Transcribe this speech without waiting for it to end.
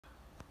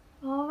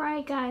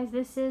Alright guys,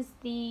 this is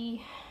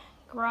the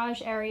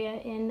garage area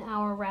in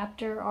our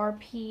Raptor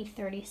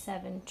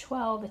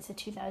RP3712. It's a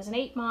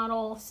 2008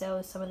 model,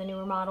 so some of the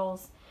newer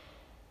models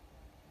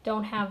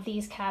don't have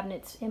these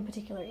cabinets in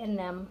particular in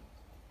them.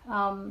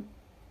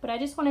 But I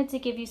just wanted to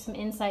give you some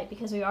insight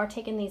because we are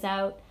taking these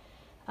out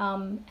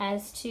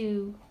as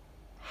to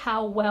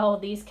how well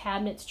these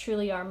cabinets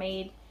truly are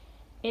made.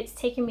 It's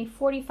taken me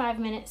 45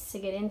 minutes to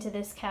get into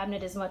this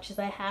cabinet as much as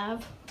I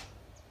have.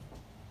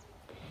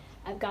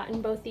 I've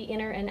gotten both the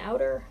inner and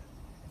outer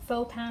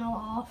faux panel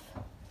off.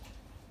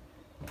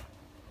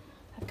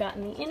 I've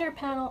gotten the inner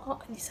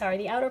panel,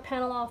 the outer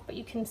panel off, but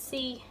you can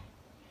see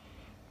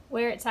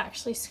where it's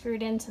actually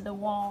screwed into the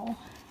wall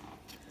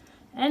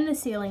and the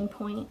ceiling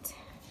point.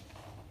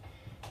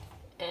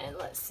 And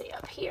let's see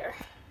up here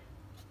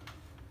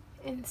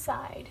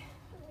inside,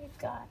 we've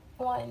got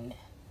 1,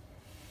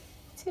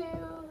 2,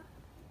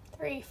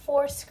 3,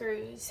 4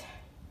 screws,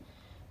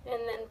 and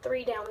then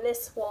 3 down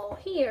this wall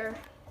here.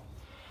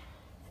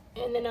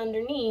 And then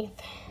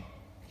underneath,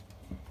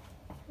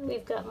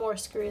 we've got more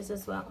screws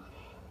as well.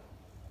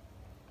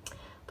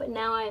 But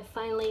now I've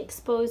finally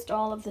exposed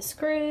all of the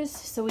screws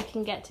so we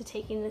can get to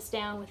taking this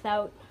down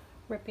without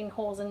ripping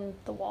holes in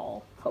the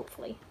wall,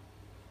 hopefully.